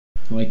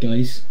Right,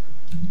 guys.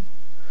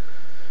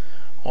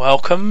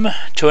 Welcome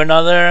to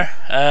another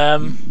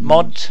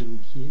mod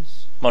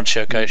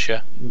showcase.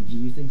 Yeah.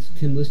 Review things.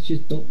 Tim, let's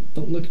just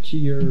don't look to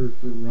your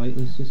right.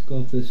 Let's just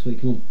go up this way.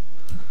 Come on.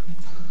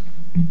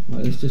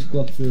 Right, let's just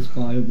go up to this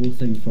buyable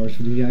thing first.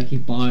 We need to actually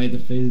buy the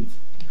fields.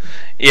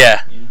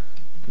 Yeah.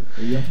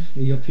 Are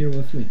you up here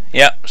with me?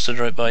 Yeah, stood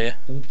right by you.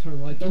 Don't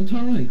turn right. Don't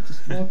turn right.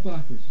 Just walk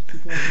backwards.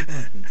 Just keep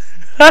walking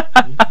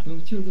backwards.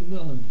 Don't turn them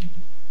down.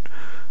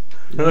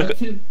 Right,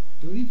 Tim,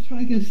 don't even try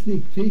to get a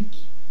sneak peek.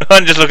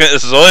 I'm just looking at the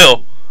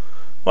soil.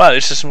 Wow,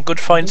 this is some good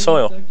fine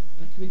soil. That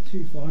could be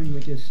too far. You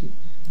might get a sneak.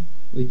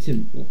 Wait,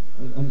 Tim.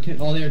 I'm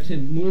kidding. Oh, there,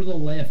 Tim. More to the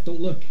left. Don't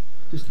look.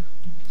 Just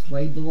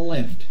slide to the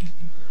left.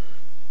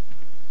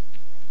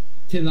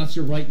 Tim, that's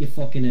your right, you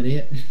fucking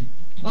idiot.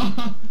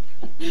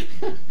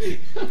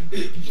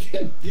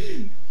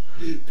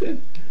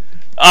 Tim.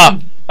 Ah,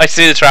 I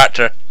see the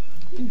tractor.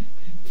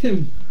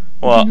 Tim.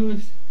 What?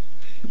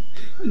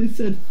 I just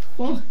said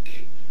fuck.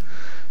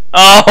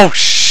 Oh,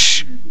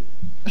 shh.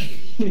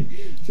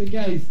 So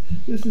guys,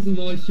 this is a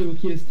nice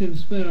showcase. Tim,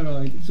 spin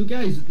around. So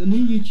guys, the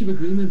new YouTube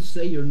agreements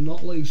say you're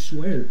not allowed to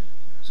swear.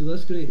 So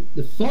that's gonna,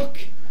 the fuck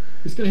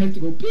is gonna have to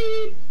go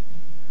beep.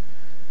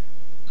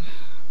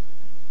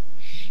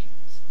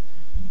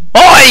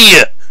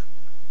 Oi!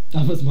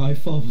 That was my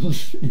fault,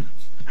 wasn't it?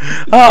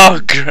 Oh,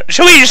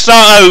 shall we just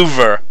start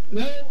over?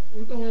 No,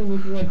 we're going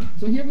with right.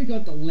 So here we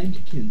got the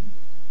Lemken.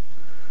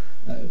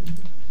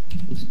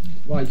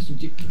 Right, so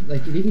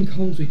like it even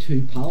comes with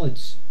 2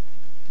 pallets.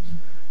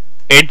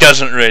 It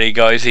doesn't really,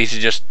 guys. These are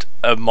just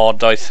a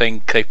mod. I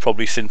think they've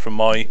probably seen from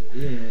my.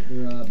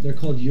 Yeah, they're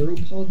called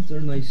Europods.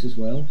 They're nice as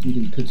well. You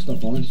can put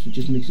stuff on it, so it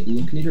just makes it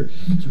look neater.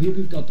 So here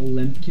we've got the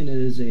Lemken. It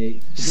is a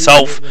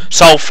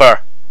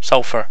sulfur.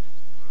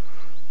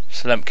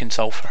 It's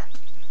LemkenSaphir.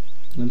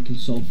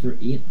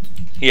 LemkenSaphir8.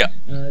 Yeah.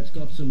 It's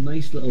got some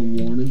nice little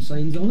warning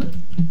signs on it.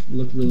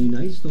 Look really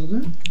nice,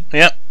 doesn't it?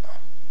 Yep.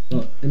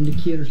 Got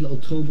indicators, little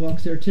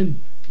toolbox there,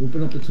 Tim.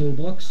 Open up the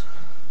toolbox.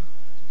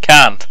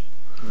 Can't.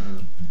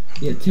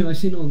 Yeah, Tim, I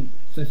seen on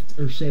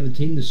 15 or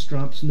 17 the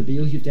straps and the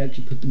bales. You have to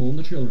actually put them on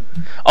the trailer.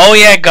 Oh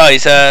yeah,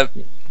 guys. Yeah,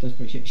 that's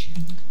pretty shit.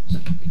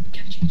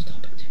 Can't change the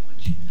topic too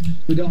much.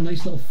 We got a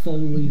nice little full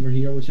lever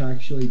here, which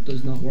actually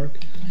does not work.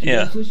 So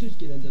Yeah. guys, let's just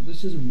get into it.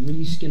 This is a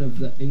reskin of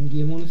the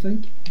in-game one, I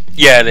think.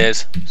 Yeah, it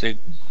is. So, Let's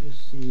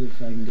just see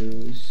if I can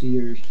go. See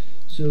yours.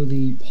 So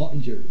the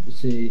Pottinger,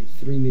 it's a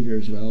 3 meter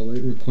as well.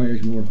 It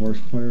requires more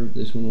horsepower.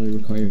 This one only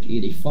requires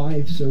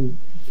 85. So,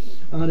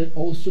 and it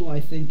also I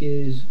think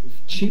is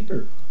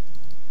cheaper.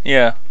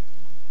 yeah.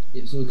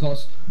 So it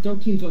costs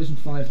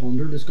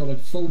 13,500. It's got a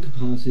full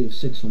capacity of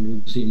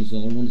 600, same as the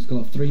other one. It's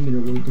got a 3 meter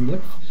working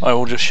width. I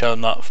will just show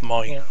them that for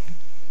mine.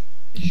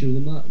 Show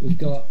them that. We've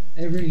got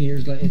everything here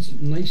is like it's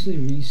nicely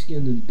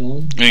reskinned and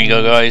done. There you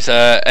go, guys.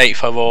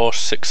 85 horse,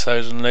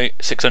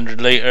 600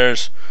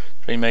 litres,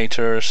 3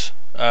 meters.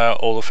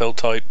 All the fill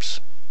types.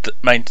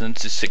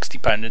 Maintenance is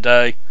 £60 a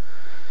day.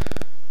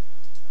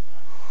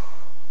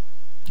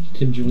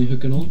 Tim, do you want to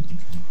hook it on?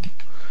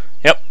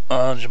 Yep.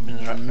 I'll jump in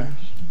the right there.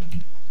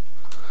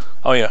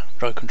 Oh yeah,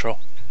 drive control.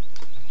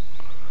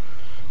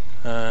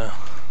 Go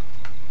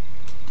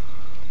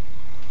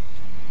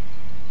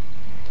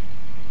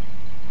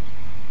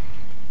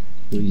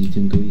easy,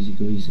 Tim, go easy,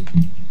 go easy.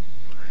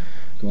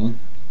 Go on.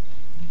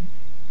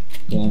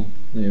 Go on.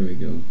 There we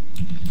go.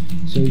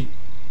 So,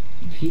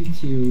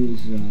 PTO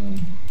is,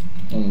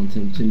 hold on,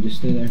 Tim, just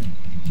stay there.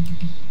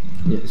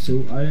 Yeah,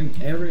 so I think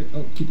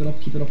oh, keep it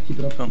up, keep it up, keep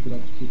it up, keep it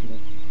up, keep it up.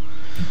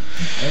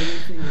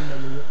 Everything in the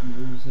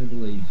knows, I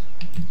believe.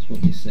 That's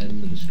what they said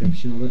in the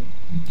description of it.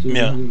 So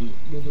yeah.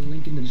 we'll have a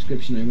link in the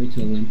description anyway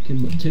to a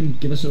Lemken. But Tim,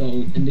 give us a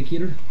little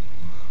indicator.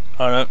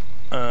 Alright.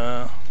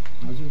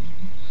 Hazard.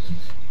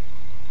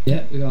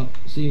 Yeah, we got.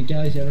 See,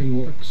 guys,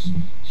 everything works.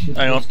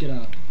 Hang on. Get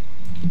out.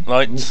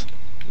 Lights.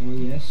 Oh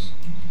yes.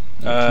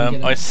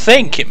 I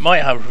think it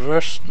might have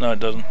reverse. No, it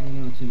doesn't.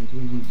 No, Tim, it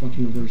doesn't have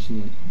fucking reversing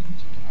it.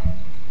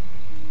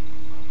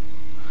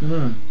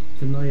 No.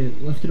 Tim, now you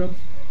lift it up.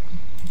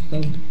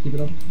 Still, keep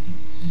it up.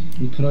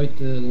 And put out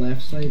the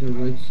left side or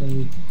right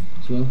side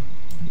as well.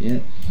 Yeah.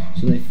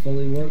 So they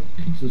fully work.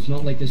 So it's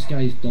not like this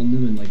guy's done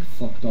them and like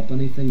fucked up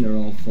anything. They're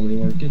all fully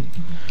working.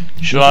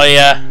 Shall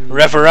I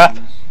rev her up?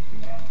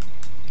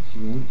 If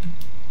you want.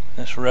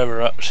 Let's rev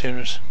her up,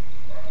 serious.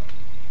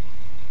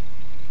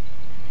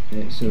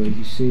 Yeah, so as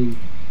you see,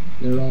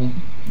 they're all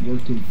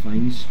working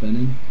fine,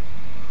 spinning.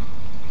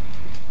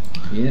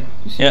 Yeah,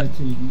 you see that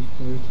Tim, use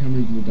player camera,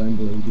 you can go down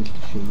below just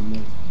to show them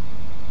that.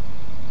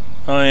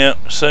 Oh yeah,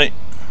 see.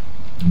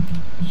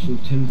 So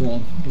Tim, go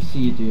on, let's see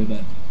you do a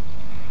bit.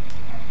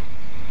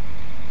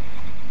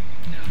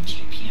 No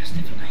GPS,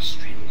 live a nice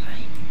straight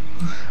line.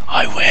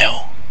 I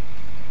will.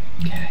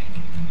 Okay.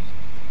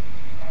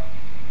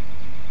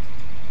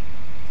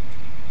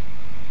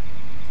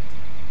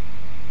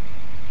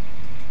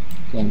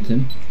 Go on,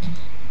 Tim.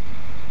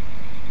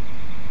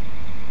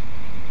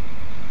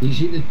 You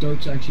see the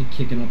dirt's actually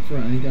kicking up for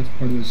it. I think that's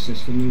part of the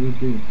system they would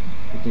do.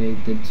 What they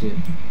did to it.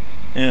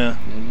 Yeah.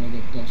 And all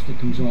the dust that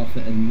comes off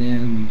it, and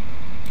then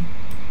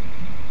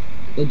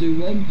They'll do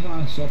one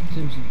pass up,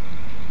 Tim. So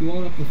go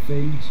on up the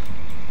field.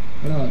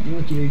 Or no, you know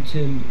what you do,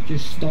 Tim?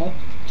 Just stop,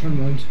 turn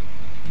round.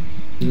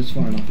 Because it's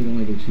far enough. You don't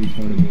want to go too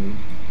far to go.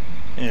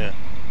 Yeah.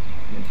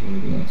 If you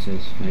want to go, that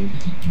says fine.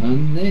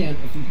 And then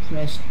if you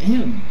press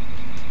M.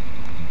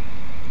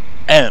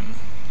 M.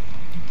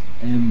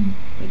 M,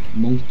 like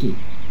monkey.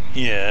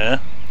 Yeah.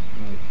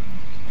 Right.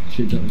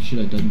 Should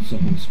have done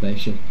something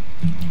special.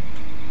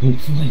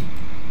 Hopefully.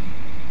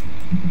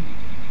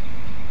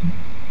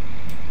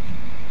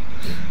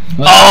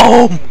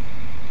 Oh!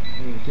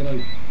 Oh, get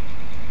out.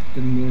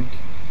 Didn't work.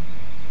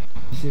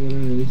 You see what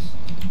it is?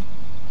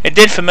 It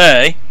did for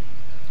me.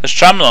 There's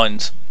tram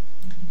lines.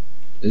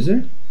 Is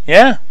there?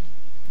 Yeah.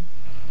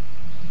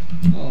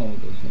 Oh,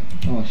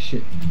 oh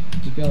shit.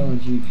 You got it on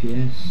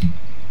GPS.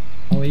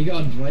 Oh, you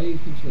got a drive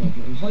control.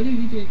 How did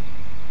you get...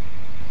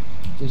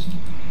 Just...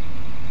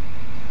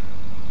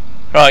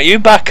 Right, you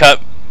back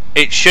up.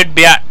 It should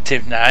be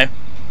active now.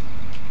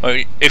 Or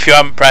if you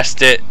haven't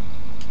pressed it,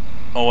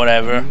 or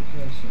whatever.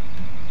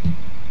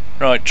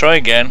 Right, try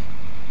again.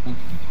 Oh.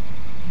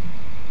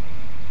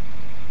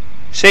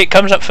 See, it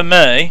comes up for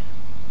me.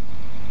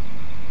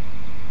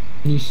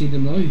 Can you see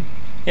them now?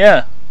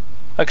 Yeah,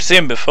 I could see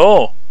him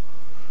before.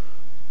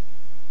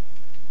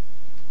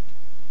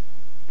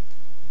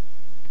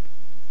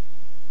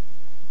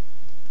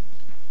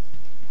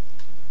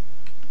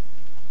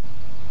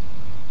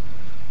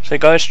 So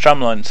guys,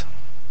 tramlines.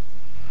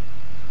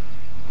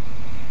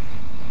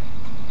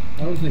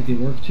 I don't think they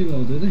work too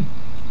well, do they?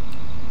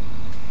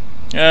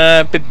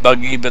 A bit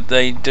buggy, but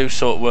they do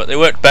sort of work. They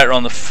worked better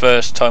on the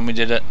first time we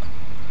did it.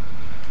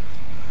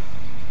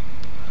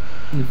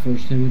 The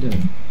first time we did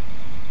it.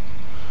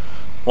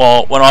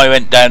 Well, when I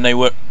went down, they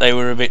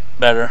were a bit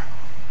better.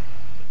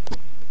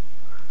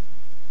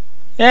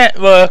 Yeah, it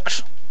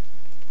works.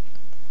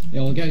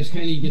 Yeah, well guys,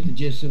 kind of you get the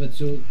gist of it.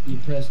 So you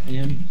press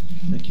M,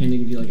 that kind of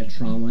gives you like a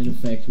tram line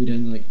effect. We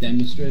didn't like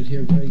demonstrate it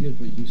here very good,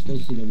 but you can still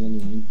see the one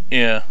line.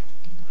 Yeah.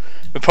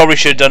 We probably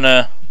should have done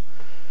a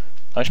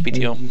nice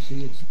PTO. You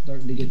see it's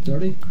starting to get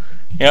dirty?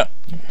 Yeah.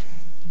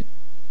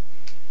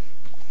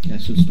 Yeah,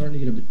 so it's starting to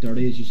get a bit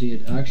dirty. As you see,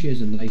 it actually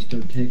has a nice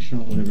dirt texture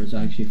on it whenever it's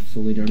actually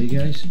fully dirty,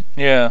 guys.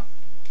 Yeah.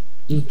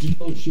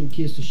 Just a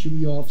showcase to show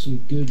you off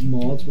some good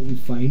mods, what we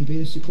find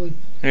basically.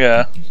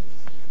 Yeah.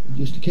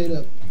 Just to kind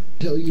of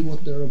tell you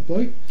what they're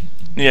about.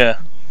 Yeah.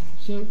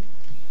 So,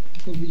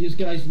 hopefully you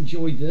guys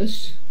enjoyed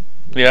this.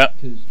 Yeah.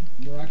 Because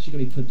we're actually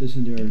going to put this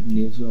into our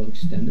Nailswell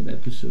extended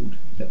episode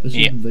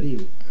Yeah.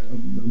 video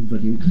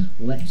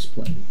let's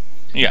play.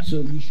 Yeah.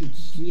 So you should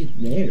see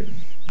it there.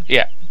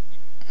 Yeah.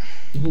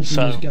 Hopefully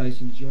So- you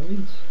guys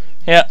enjoyed.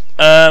 Yeah.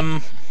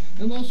 And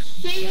we'll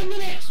see you in the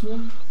next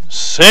one.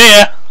 See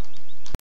ya.